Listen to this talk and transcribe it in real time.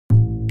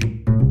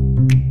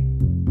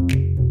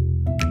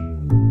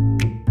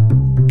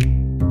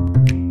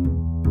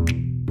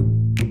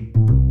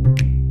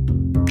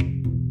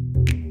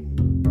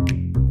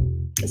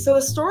So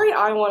the story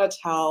I want to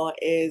tell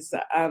is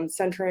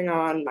centering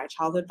on my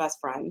childhood best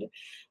friend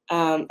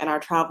and our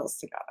travels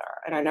together.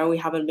 And I know we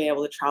haven't been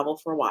able to travel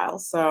for a while,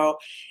 so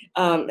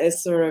it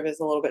sort of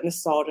is a little bit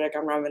nostalgic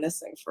and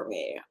reminiscing for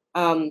me.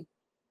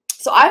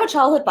 So I have a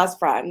childhood best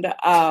friend,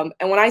 and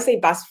when I say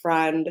best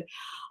friend,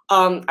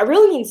 I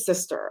really mean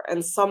sister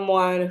and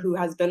someone who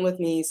has been with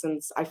me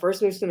since I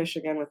first moved to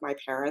Michigan with my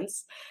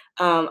parents.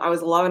 I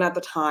was 11 at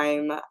the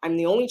time. I'm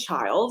the only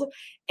child.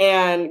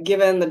 And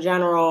given the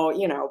general,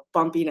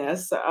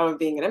 bumpiness of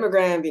being an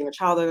immigrant, being a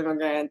child of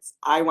immigrants,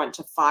 I went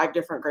to 5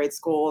 different grade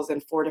schools in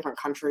 4 different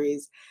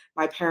countries.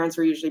 My parents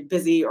were usually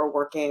busy or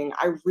working.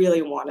 I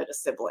really wanted a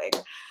sibling.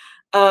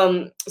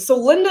 So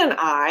Linda and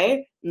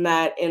I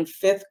met in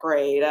 5th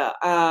grade,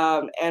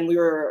 and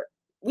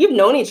we've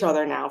known each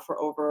other now for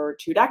over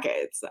 2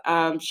 decades.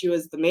 She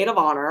was the maid of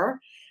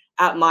honor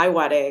at my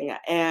wedding,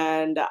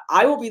 and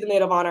I will be the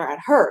maid of honor at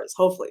hers,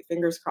 hopefully,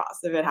 fingers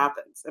crossed, if it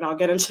happens. And I'll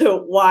get into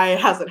why it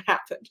hasn't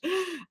happened.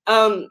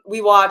 We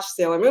watched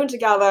Sailor Moon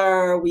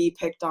together, we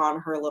picked on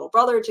her little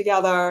brother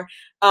together,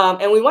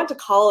 and we went to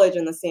college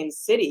in the same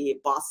city,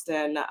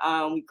 Boston.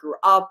 We grew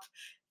up,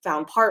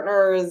 found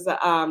partners,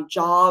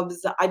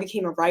 jobs. I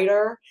became a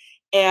writer,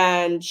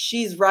 and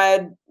she's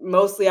read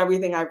mostly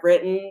everything I've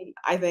written,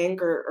 I think,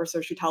 or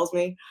so she tells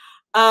me.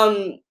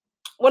 Um,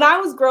 when I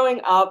was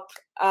growing up,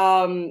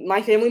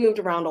 my family moved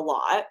around a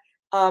lot,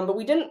 but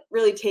we didn't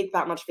really take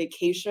that much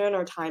vacation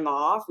or time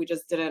off. We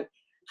just didn't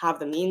have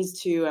the means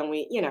to, and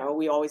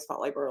we always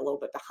felt like we were a little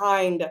bit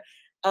behind.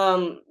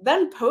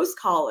 Then post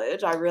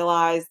college, I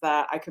realized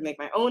that I could make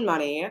my own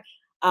money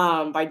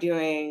by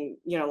doing,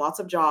 lots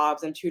of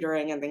jobs and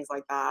tutoring and things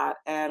like that.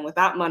 And with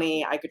that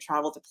money, I could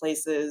travel to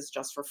places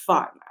just for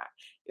fun.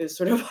 It was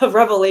sort of a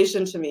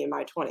revelation to me in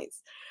my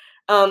 20s.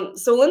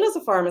 So Linda's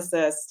a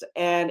pharmacist,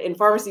 and in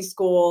pharmacy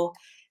school,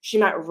 she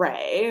met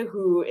Ray,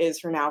 who is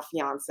her now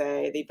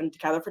fiance. They've been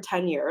together for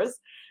 10 years.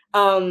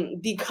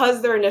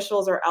 Because their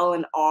initials are L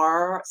and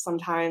R,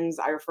 sometimes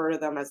I refer to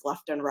them as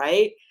left and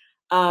right.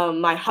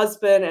 My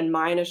husband and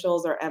my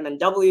initials are M and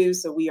W,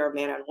 so we are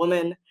man and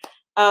woman.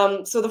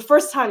 So the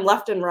first time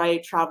Left and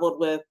Right traveled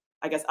with,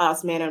 I guess,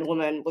 us, man and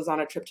woman, was on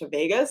a trip to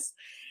Vegas.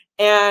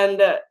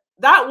 And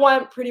that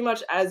went pretty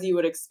much as you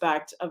would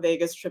expect a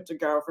Vegas trip to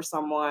go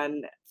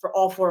for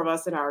all 4 of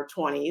us in our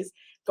 20s,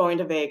 going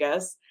to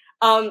Vegas.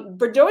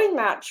 But during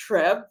that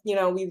trip,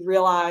 we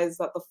realized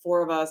that the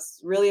 4 of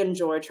us really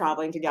enjoy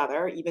traveling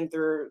together, even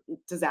through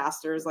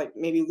disasters, like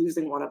maybe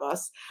losing one of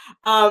us.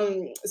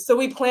 So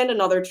we planned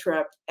another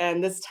trip,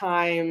 and this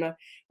time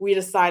we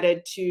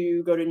decided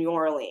to go to New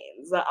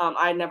Orleans.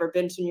 I'd never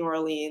been to New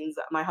Orleans.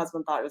 My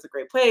husband thought it was a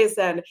great place,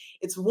 and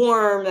it's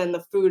warm and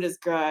the food is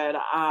good.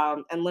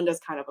 And Linda's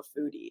kind of a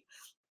foodie,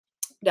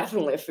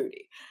 definitely a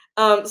foodie.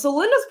 So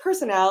Linda's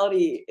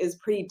personality is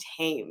pretty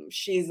tame.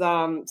 She's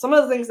some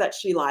of the things that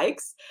she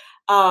likes.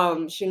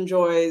 She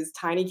enjoys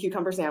tiny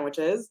cucumber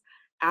sandwiches,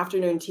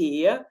 afternoon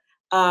tea,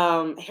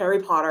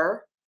 Harry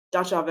Potter,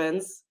 Dutch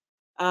ovens.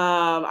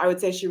 I would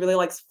say she really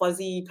likes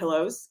fuzzy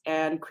pillows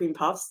and cream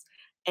puffs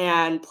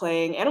and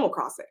playing Animal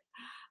Crossing.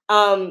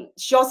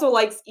 She also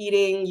likes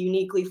eating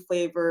uniquely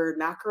flavored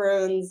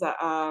macarons,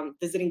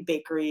 visiting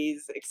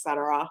bakeries,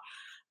 etc.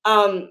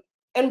 And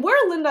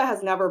where Linda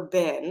has never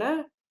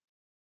been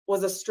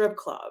was a strip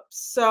club.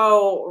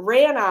 So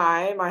Ray and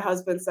I, my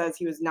husband says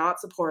he was not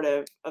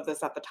supportive of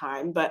this at the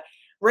time, but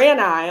Ray and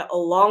I,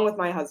 along with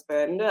my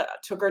husband,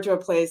 took her to a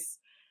place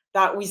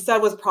that we said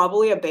was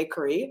probably a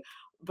bakery,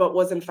 but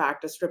was in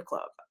fact a strip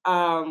club.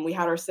 We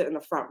had her sit in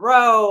the front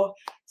row,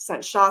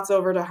 sent shots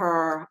over to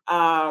her.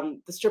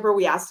 The stripper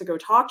we asked to go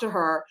talk to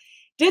her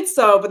did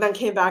so, but then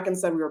came back and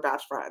said we were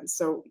bad friends.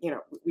 So,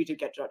 we did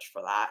get judged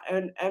for that.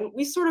 And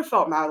we sort of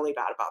felt madly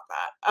bad about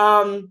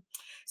that.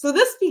 So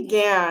this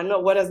began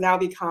what has now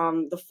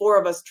become the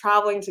 4 of us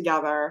traveling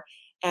together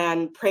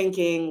and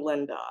pranking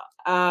Linda.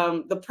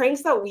 The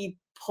pranks that we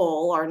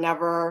pull are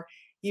never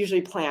usually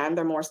planned.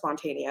 They're more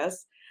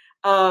spontaneous.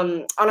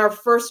 On our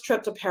first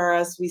trip to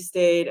Paris, we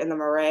stayed in the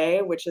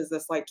Marais, which is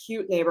this like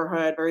cute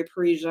neighborhood, very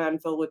Parisian,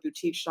 filled with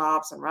boutique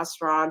shops and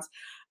restaurants.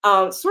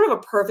 Sort of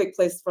a perfect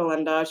place for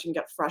Linda. She can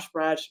get fresh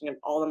bread. She can get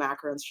all the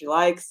macarons she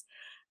likes.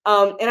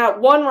 And at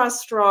one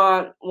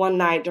restaurant one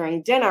night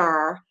during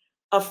dinner,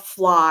 a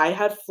fly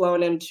had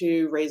flown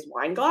into Ray's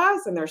wine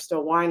glass, and there's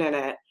still wine in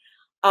it.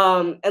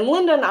 And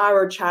Linda and I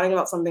were chatting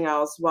about something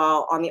else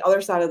while on the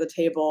other side of the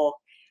table,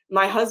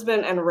 my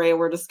husband and Ray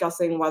were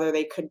discussing whether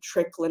they could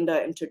trick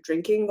Linda into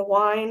drinking the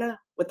wine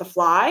with the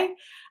fly.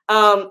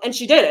 And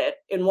she did it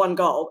in one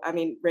gulp. I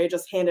mean, Ray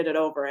just handed it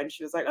over and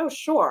she was like, oh,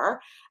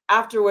 sure.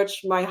 After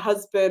which my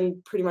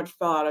husband pretty much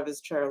fell out of his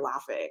chair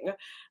laughing.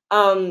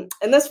 And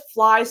this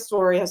fly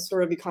story has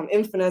sort of become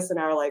infamous in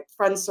our like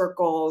friend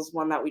circles,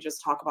 one that we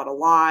just talk about a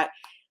lot,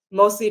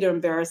 mostly to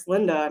embarrass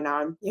Linda. Now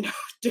I'm,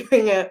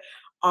 doing it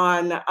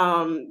on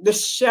the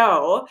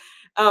show.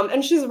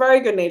 And she's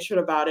very good natured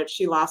about it.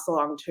 She laughs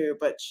along too,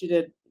 but she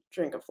did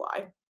drink a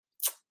fly.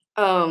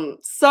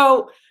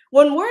 So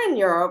when we're in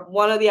Europe,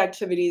 one of the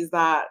activities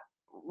that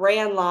Ray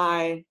and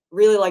I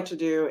really like to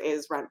do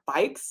is rent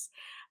bikes.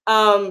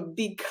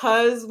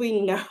 because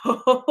we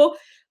know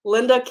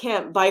Linda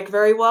can't bike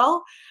very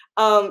well.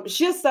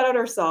 She has said it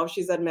herself,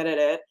 she's admitted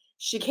it.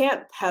 She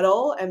can't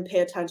pedal and pay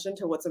attention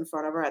to what's in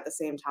front of her at the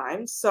same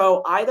time.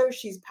 So either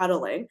she's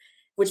pedaling,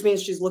 which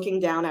means she's looking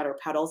down at her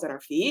pedals and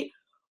her feet,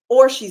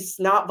 or she's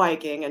not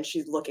biking and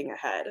she's looking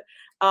ahead.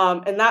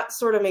 And that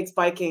sort of makes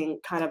biking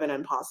kind of an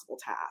impossible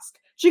task.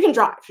 She can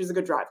drive, she's a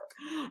good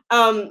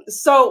driver.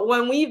 So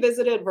when we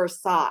visited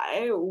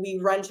Versailles,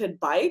 we rented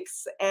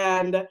bikes,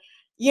 and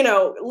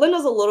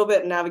Linda's a little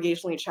bit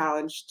navigationally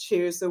challenged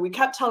too. So we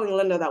kept telling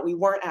Linda that we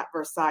weren't at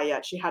Versailles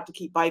yet. She had to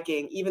keep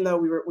biking, even though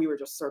we were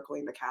just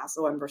circling the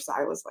castle and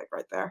Versailles was like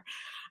right there.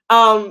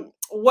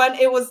 When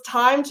it was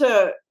time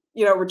to,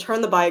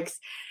 return the bikes,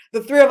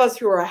 the three of us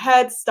who were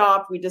ahead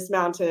stopped, we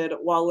dismounted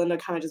while Linda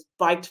kind of just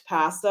biked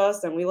past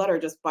us, and we let her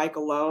just bike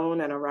alone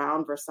and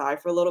around Versailles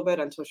for a little bit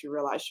until she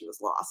realized she was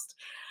lost.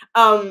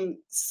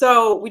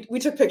 So we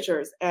took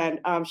pictures, and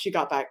she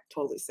got back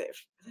totally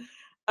safe.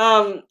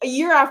 A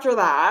year after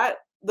that,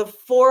 the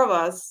four of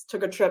us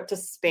took a trip to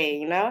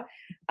Spain.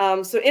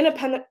 So in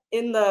the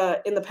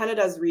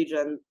Penedès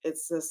region,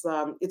 it's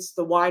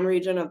the wine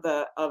region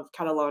of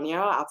Catalonia,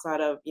 outside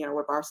of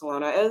where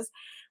Barcelona is.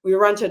 We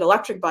rented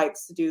electric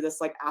bikes to do this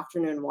like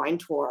afternoon wine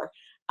tour.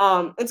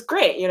 It's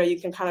great,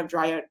 you can kind of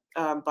drive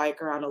a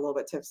bike around a little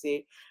bit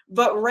tipsy.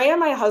 But Ray and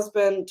my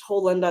husband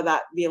told Linda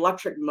that the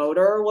electric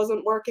motor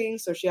wasn't working,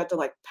 so she had to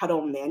like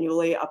pedal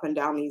manually up and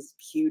down these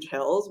huge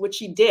hills, which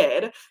she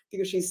did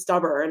because she's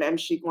stubborn and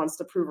she wants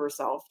to prove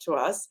herself to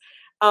us.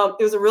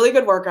 It was a really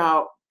good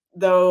workout,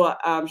 though.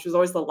 She was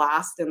always the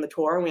last in the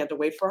tour, and we had to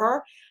wait for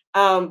her.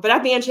 But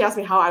at the end, she asked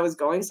me how I was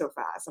going so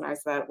fast, and I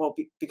said, well,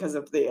 because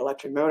of the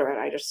electric motor, and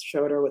I just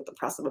showed her with the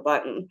press of a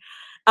button.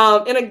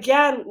 And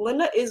again,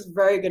 Linda is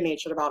very good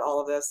natured about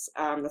all of this.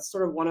 That's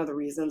sort of one of the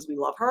reasons we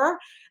love her.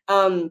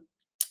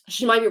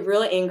 She might be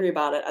really angry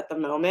about it at the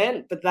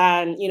moment, but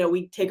then,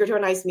 we take her to a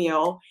nice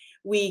meal.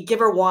 We give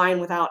her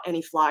wine without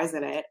any flies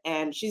in it,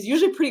 and she's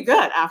usually pretty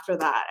good after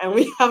that, and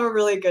we have a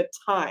really good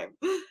time.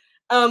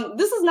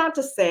 This is not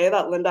to say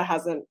that Linda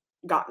hasn't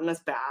gotten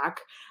us back.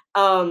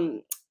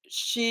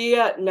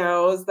 She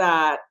knows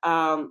that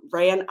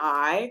Ray and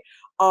I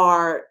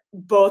are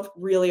both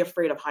really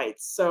afraid of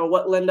heights. So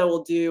what Linda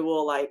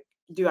will like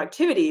do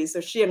activities.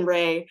 So she and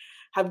Ray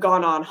have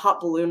gone on hot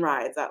balloon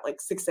rides at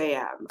like 6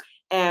 a.m.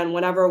 And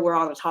whenever we're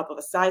on the top of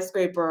a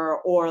skyscraper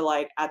or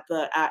like at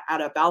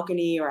a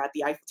balcony or at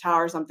the Eiffel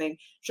Tower or something,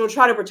 she'll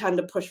try to pretend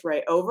to push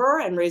Ray over,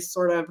 and Ray's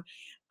sort of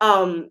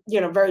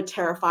very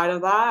terrified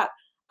of that.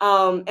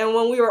 And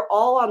when we were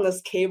all on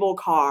this cable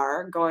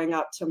car going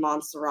up to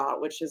Montserrat,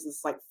 which is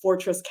this like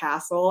fortress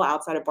castle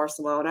outside of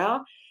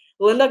Barcelona,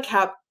 Linda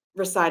kept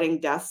reciting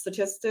death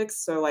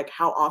statistics. So like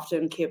how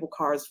often cable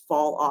cars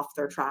fall off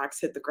their tracks,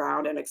 hit the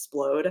ground, and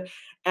explode.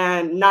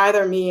 And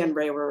neither me and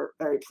Ray were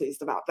very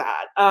pleased about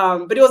that.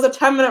 But it was a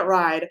 10-minute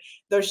ride,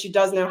 though she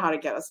does know how to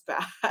get us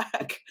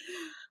back.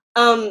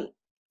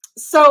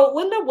 So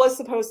Linda was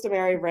supposed to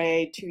marry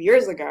Ray 2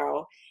 years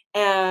ago,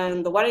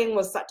 and the wedding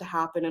was set to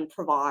happen in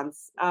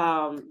Provence.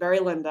 Very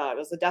Linda. It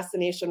was a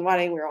destination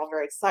wedding. We were all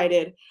very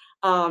excited,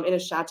 in a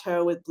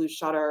chateau with blue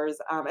shutters.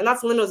 And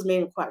that's Linda's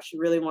main quest. She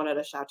really wanted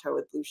a chateau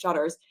with blue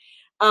shutters.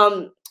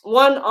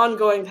 One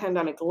ongoing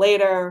pandemic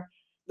later,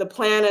 the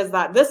plan is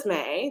that this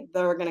May,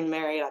 they're getting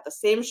married at the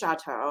same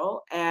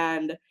chateau.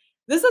 And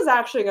this is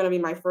actually going to be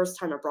my first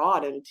time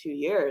abroad in 2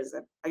 years,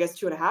 I guess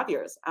 2.5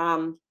 years.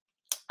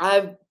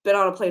 I've been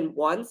on a plane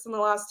once in the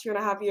last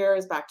 2.5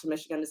 years, back to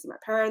Michigan to see my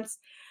parents.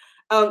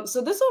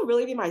 So this will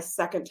really be my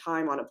second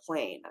time on a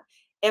plane.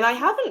 And I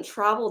haven't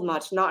traveled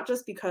much, not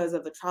just because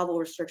of the travel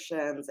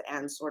restrictions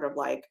and sort of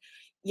like,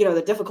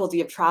 the difficulty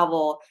of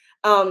travel,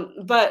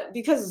 but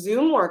because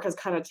Zoom work has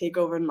kind of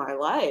taken over in my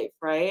life,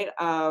 right?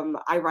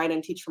 I write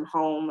and teach from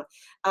home,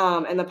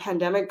 and the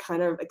pandemic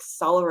kind of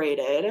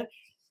accelerated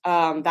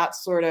that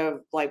sort of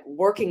like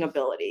working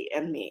ability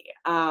in me.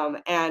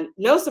 And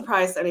no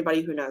surprise to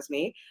anybody who knows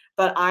me,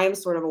 but I am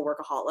sort of a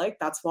workaholic.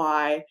 That's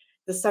why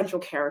the central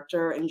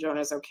character in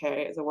Jonah's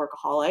Okay is a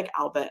workaholic,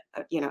 albeit,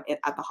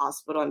 at the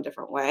hospital in a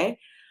different way.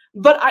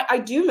 But I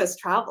do miss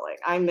traveling.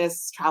 I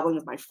miss traveling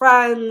with my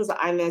friends.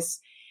 I miss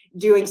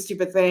doing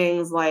stupid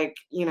things like,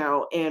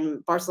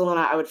 in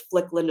Barcelona, I would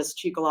flick Linda's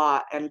cheek a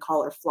lot and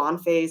call her flan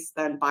face,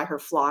 then buy her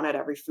flan at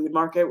every food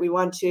market we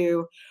went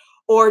to.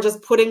 Or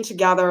just putting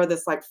together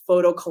this like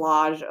photo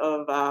collage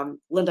of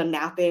Linda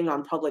napping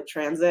on public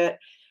transit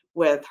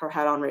with her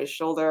head on Ray's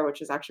shoulder,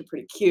 which is actually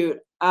pretty cute.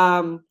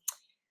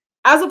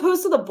 As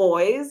opposed to the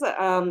boys,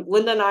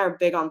 Linda and I are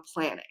big on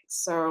planning.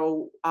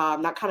 So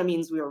that kind of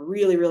means we are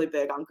really, really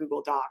big on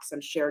Google Docs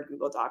and shared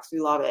Google Docs. We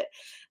love it.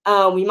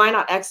 We might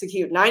not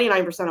execute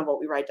 99% of what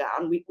we write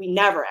down. We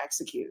never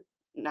execute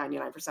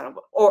 99% of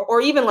it, or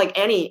even like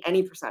any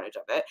percentage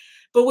of it.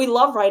 But we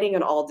love writing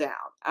it all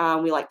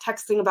down. We like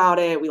texting about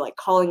it. We like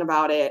calling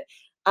about it.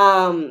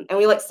 And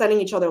we like sending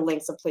each other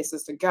links of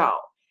places to go.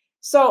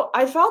 So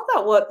I felt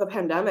that what the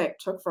pandemic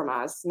took from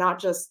us,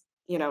 not just,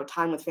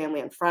 time with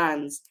family and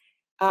friends,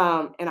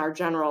 and our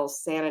general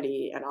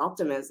sanity and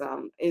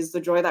optimism is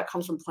the joy that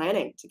comes from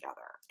planning together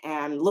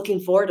and looking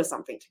forward to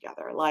something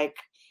together, like,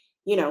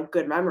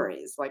 good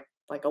memories, like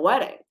a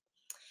wedding.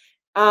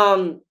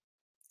 Um,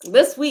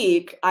 this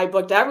week, I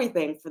booked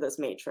everything for this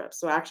May trip.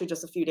 So actually,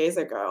 just a few days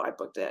ago, I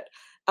booked it.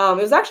 It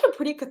was actually a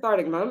pretty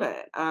cathartic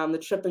moment. The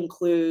trip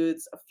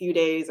includes a few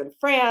days in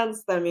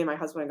France. Then me and my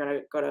husband are going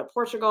to go to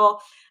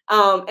Portugal,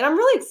 and I'm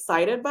really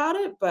excited about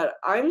it. But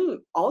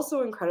I'm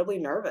also incredibly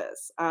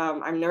nervous.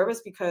 I'm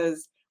nervous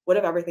because what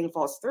if everything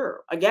falls through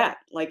again,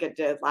 like it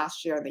did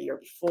last year and the year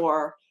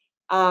before?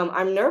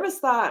 I'm nervous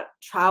that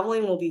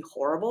traveling will be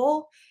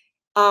horrible,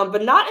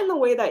 but not in the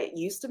way that it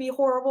used to be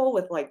horrible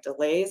with like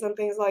delays and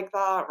things like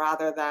that,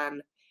 rather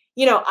than,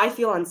 I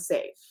feel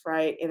unsafe,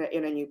 right,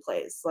 in a new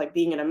place. Like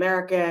being an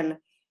American,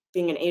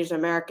 being an Asian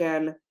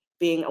American,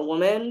 being a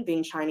woman,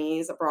 being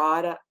Chinese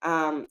abroad.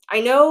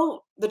 I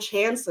know the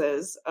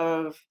chances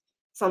of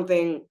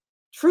something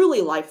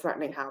truly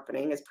life-threatening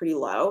happening is pretty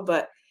low,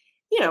 but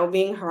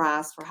being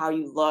harassed for how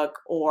you look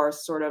or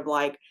sort of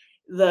like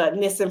the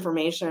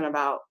misinformation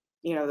about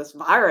this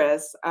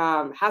virus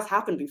has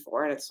happened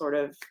before, and it's sort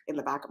of in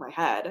the back of my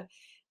head.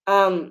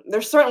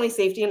 There's certainly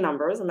safety in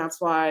numbers, and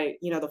that's why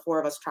the four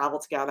of us travel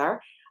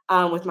together.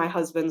 With my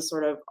husband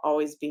sort of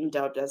always being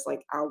dubbed as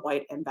like our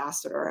white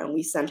ambassador, and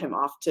we send him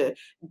off to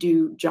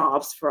do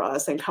jobs for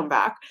us and come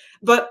back.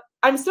 But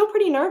I'm still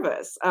pretty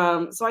nervous.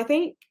 So I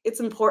think it's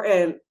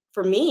important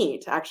for me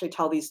to actually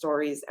tell these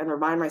stories and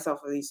remind myself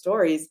of these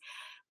stories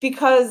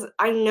because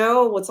I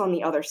know what's on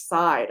the other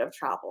side of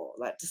travel.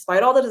 That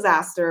despite all the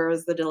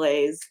disasters, the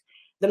delays,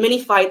 the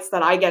many fights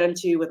that I get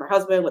into with my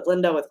husband, with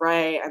Linda, with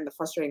Ray, and the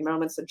frustrating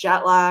moments, the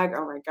jet lag,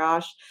 oh my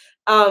gosh,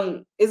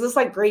 is this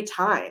like great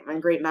time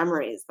and great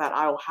memories that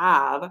I'll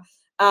have.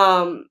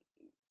 Um,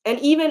 and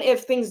even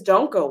if things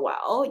don't go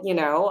well,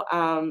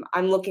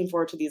 I'm looking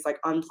forward to these like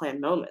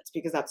unplanned moments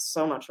because that's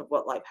so much of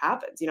what life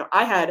happens.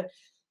 I had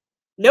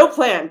no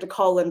plan to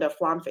call Linda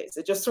Flamface.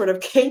 It just sort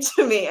of came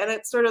to me and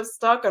it sort of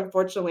stuck,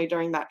 unfortunately,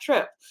 during that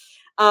trip.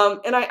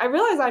 And I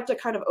realized I have to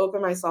kind of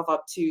open myself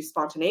up to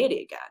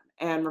spontaneity again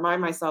and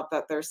remind myself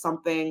that there's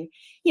something,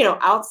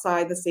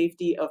 outside the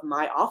safety of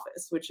my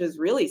office, which is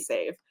really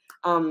safe.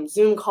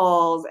 Zoom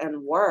calls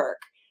and work.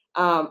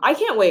 I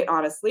can't wait,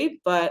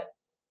 honestly, but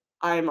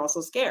I'm also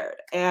scared.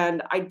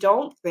 And I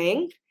don't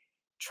think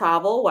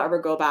travel will ever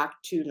go back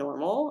to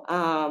normal,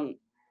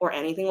 or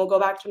anything will go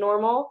back to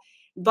normal.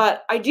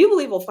 But I do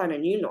believe we'll find a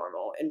new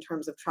normal in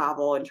terms of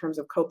travel, in terms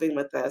of coping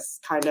with this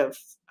kind of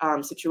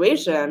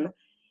situation.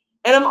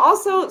 And I'm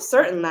also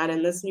certain that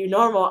in this new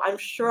normal, I'm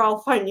sure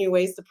I'll find new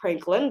ways to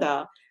prank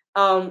Linda.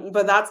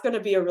 But that's going to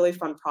be a really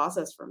fun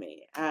process for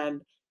me.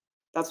 And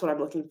that's what I'm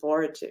looking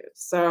forward to.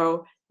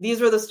 So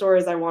these were the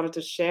stories I wanted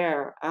to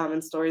share,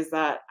 and stories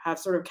that have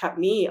sort of kept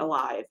me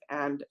alive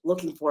and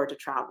looking forward to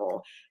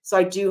travel. So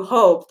I do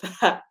hope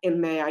that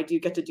in May I do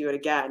get to do it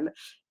again.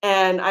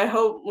 And I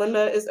hope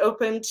Linda is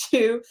open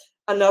to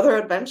another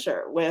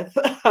adventure with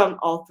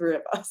all three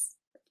of us.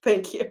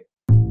 Thank you.